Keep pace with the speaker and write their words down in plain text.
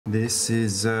This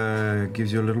is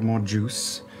gives you a little more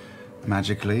juice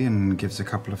magically and gives a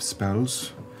couple of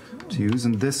spells to use.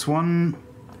 And this one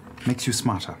makes you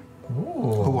smarter.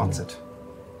 Ooh. Who wants it?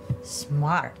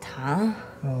 Smart, huh?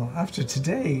 Well, after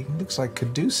today, it looks like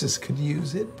Caduceus could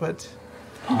use it, but...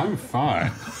 I'm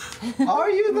fine. Are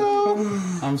you, though?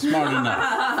 I'm smart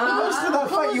enough. For most of that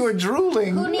fight, you were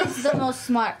drooling. Who needs the most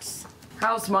smarts?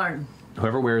 How smart?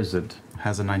 Whoever wears it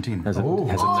has a 19. Has a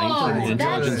 19.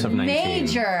 Intelligence of 19.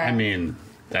 Major. I mean,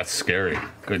 that's scary.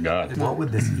 Good God. What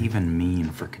would this even mean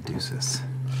for Caduceus?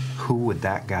 Who would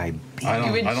that guy be? I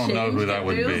don't know who that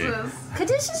would be.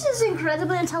 Caduceus is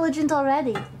incredibly intelligent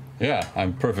already. Yeah,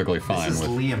 I'm perfectly fine This is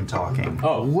with Liam talking.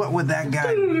 Oh. What would that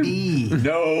guy be?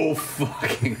 No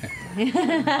fucking.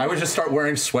 I would just start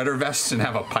wearing sweater vests and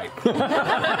have a pipe.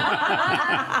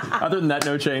 Other than that,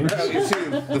 no change. You see,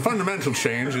 the fundamental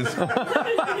change is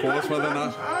whether or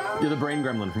not you're the brain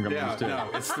gremlin from Gremlins 2. No,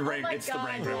 it's the brain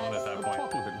gremlin at that point.